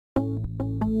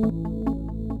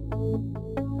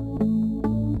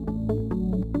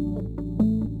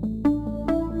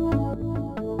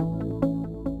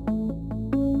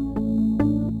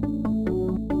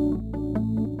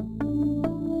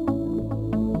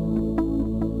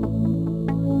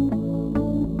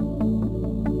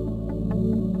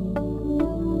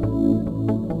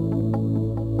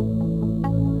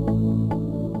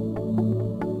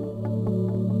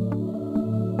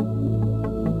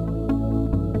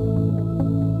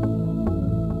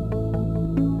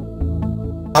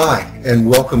Hi, and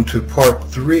welcome to part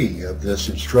 3 of this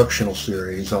instructional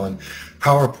series on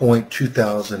PowerPoint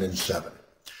 2007.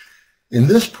 In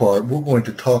this part, we're going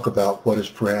to talk about what is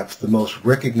perhaps the most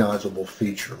recognizable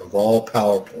feature of all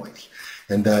PowerPoints,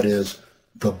 and that is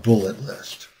the bullet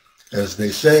list. As they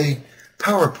say,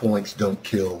 PowerPoints don't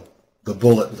kill, the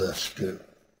bullet lists do.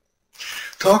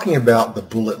 Talking about the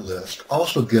bullet list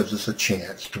also gives us a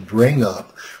chance to bring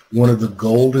up one of the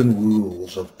golden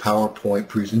rules of PowerPoint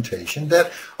presentation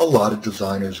that a lot of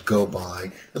designers go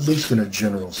by, at least in a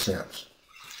general sense.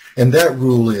 And that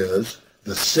rule is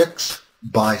the 6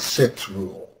 by 6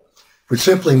 rule, which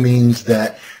simply means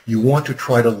that you want to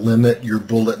try to limit your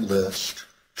bullet list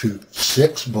to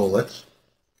 6 bullets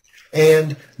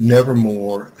and never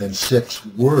more than 6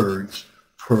 words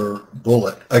per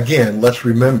bullet. Again, let's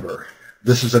remember,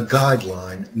 this is a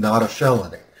guideline, not a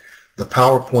felony. The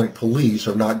PowerPoint police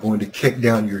are not going to kick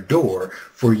down your door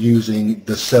for using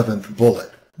the 7th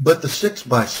bullet. But the 6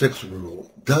 by 6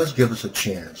 rule does give us a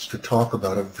chance to talk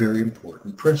about a very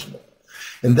important principle,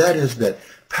 and that is that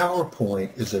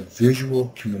PowerPoint is a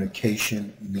visual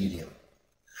communication medium,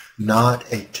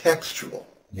 not a textual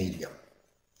medium.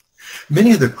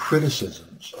 Many of the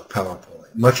criticisms of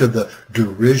PowerPoint, much of the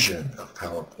derision of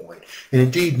PowerPoint, and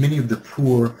indeed many of the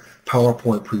poor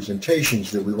PowerPoint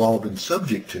presentations that we've all been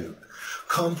subject to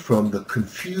come from the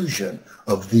confusion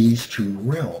of these two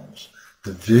realms,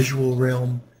 the visual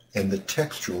realm and the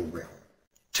textual realm.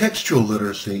 Textual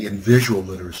literacy and visual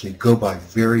literacy go by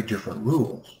very different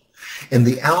rules, and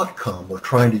the outcome of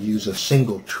trying to use a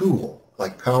single tool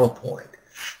like PowerPoint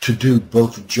to do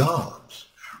both jobs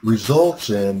results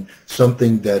in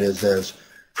something that is as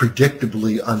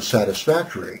predictably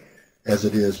unsatisfactory as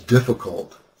it is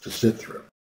difficult to sit through.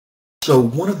 So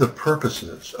one of the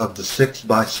purposes of the 6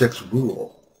 by 6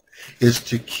 rule is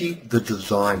to keep the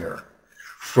designer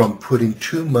from putting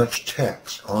too much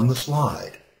text on the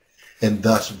slide and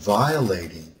thus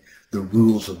violating the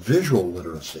rules of visual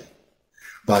literacy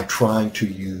by trying to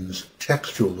use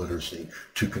textual literacy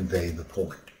to convey the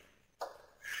point.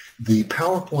 The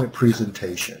PowerPoint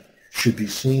presentation should be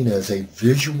seen as a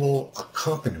visual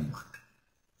accompaniment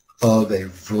of a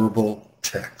verbal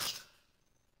text.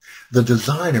 The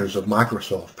designers of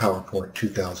Microsoft PowerPoint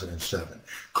 2007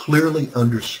 clearly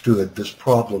understood this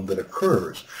problem that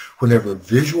occurs whenever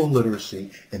visual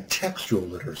literacy and textual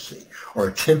literacy are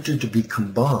attempted to be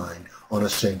combined on a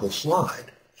single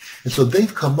slide. And so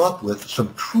they've come up with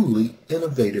some truly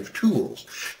innovative tools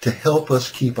to help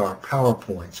us keep our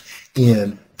PowerPoints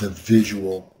in the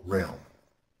visual realm.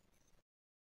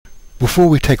 Before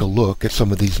we take a look at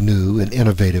some of these new and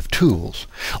innovative tools,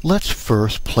 let's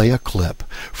first play a clip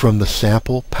from the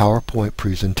sample PowerPoint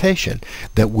presentation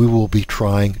that we will be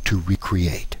trying to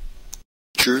recreate.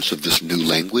 Features of this new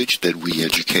language that we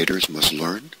educators must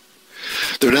learn?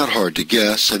 They're not hard to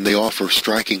guess, and they offer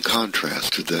striking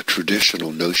contrast to the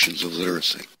traditional notions of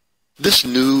literacy. This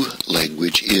new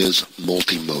language is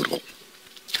multimodal.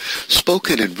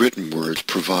 Spoken and written words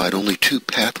provide only 2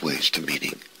 pathways to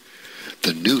meaning.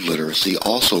 The new literacy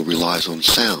also relies on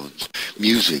sounds,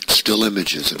 music, still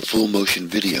images, and full motion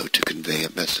video to convey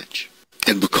a message.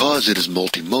 And because it is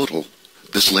multimodal,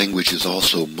 this language is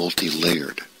also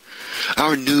multi-layered.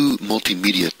 Our new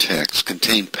multimedia texts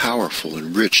contain powerful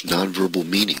and rich nonverbal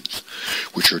meanings,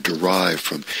 which are derived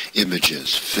from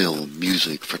images, film,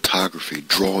 music, photography,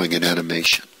 drawing, and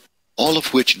animation, all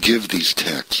of which give these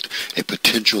texts a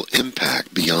potential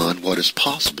impact beyond what is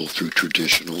possible through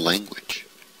traditional language.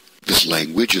 This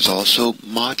language is also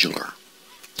modular.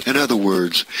 In other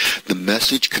words, the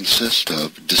message consists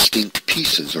of distinct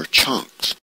pieces or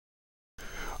chunks.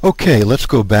 Okay, let's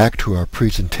go back to our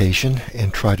presentation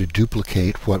and try to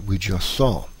duplicate what we just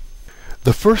saw.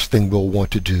 The first thing we'll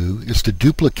want to do is to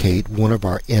duplicate one of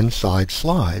our inside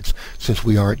slides since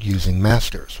we aren't using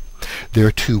masters. There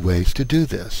are 2 ways to do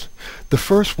this. The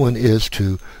first one is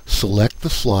to select the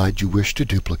slide you wish to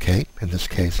duplicate, in this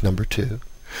case number 2.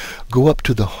 Go up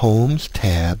to the Homes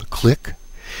tab, click,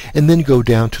 and then go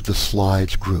down to the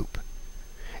Slides group.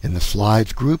 In the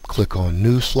Slides group, click on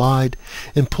New Slide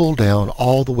and pull down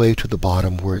all the way to the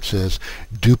bottom where it says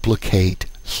Duplicate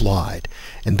Slide,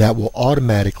 and that will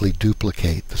automatically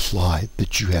duplicate the slide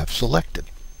that you have selected.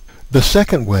 The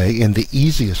second way, and the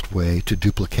easiest way to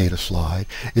duplicate a slide,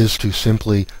 is to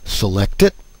simply select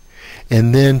it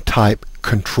and then type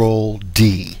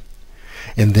Control-D.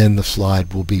 And then the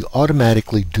slide will be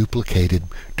automatically duplicated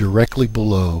directly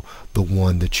below the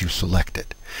one that you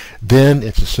selected. Then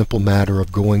it's a simple matter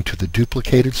of going to the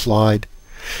duplicated slide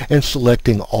and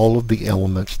selecting all of the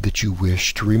elements that you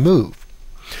wish to remove.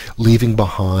 leaving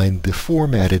behind the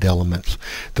formatted elements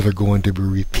that are going to be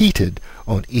repeated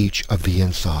on each of the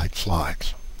inside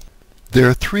slides. There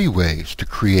are three ways to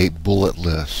create bullet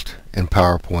lists in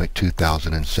PowerPoint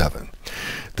 2007.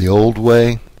 The old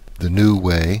way, the new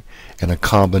way, and a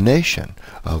combination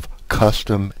of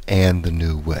custom and the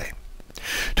new way.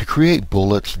 To create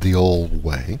bullets the old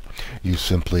way, you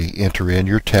simply enter in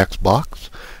your text box,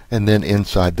 and then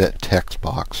inside that text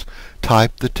box,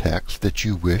 type the text that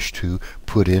you wish to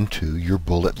put into your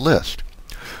bullet list.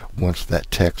 Once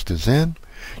that text is in,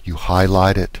 you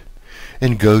highlight it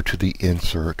and go to the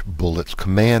Insert Bullets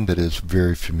command that is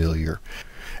very familiar,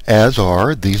 as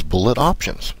are these bullet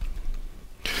options.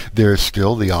 There is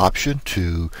still the option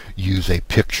to use a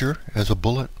picture as a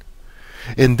bullet,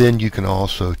 and then you can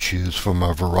also choose from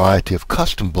a variety of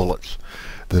custom bullets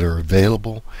that are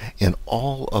available in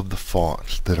all of the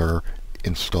fonts that are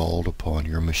installed upon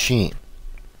your machine.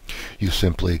 You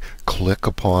simply click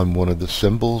upon one of the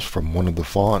symbols from one of the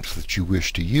fonts that you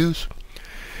wish to use,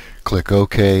 click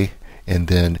OK, and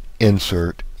then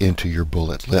insert into your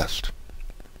bullet list.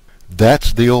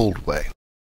 That's the old way.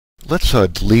 Let's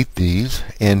delete these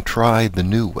and try the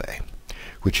new way,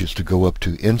 which is to go up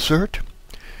to Insert,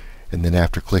 and then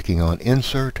after clicking on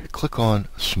Insert, click on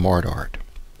Smart Art.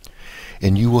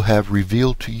 And you will have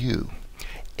revealed to you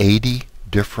 80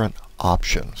 different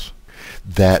options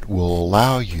that will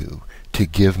allow you to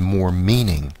give more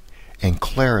meaning and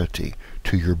clarity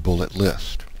to your bullet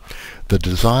list. The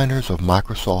designers of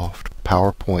Microsoft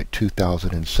PowerPoint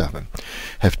 2007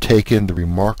 have taken the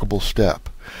remarkable step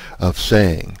of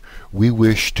saying, we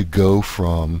wish to go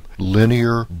from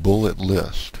linear bullet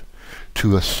list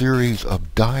to a series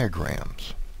of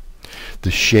diagrams,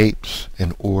 the shapes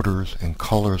and orders and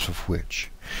colors of which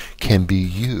can be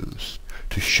used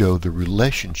to show the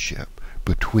relationship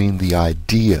between the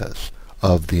ideas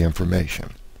of the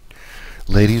information.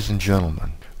 Ladies and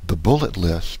gentlemen, the bullet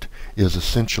list is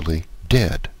essentially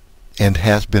dead and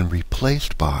has been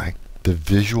replaced by the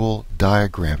visual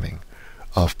diagramming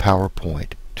of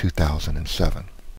PowerPoint 2007.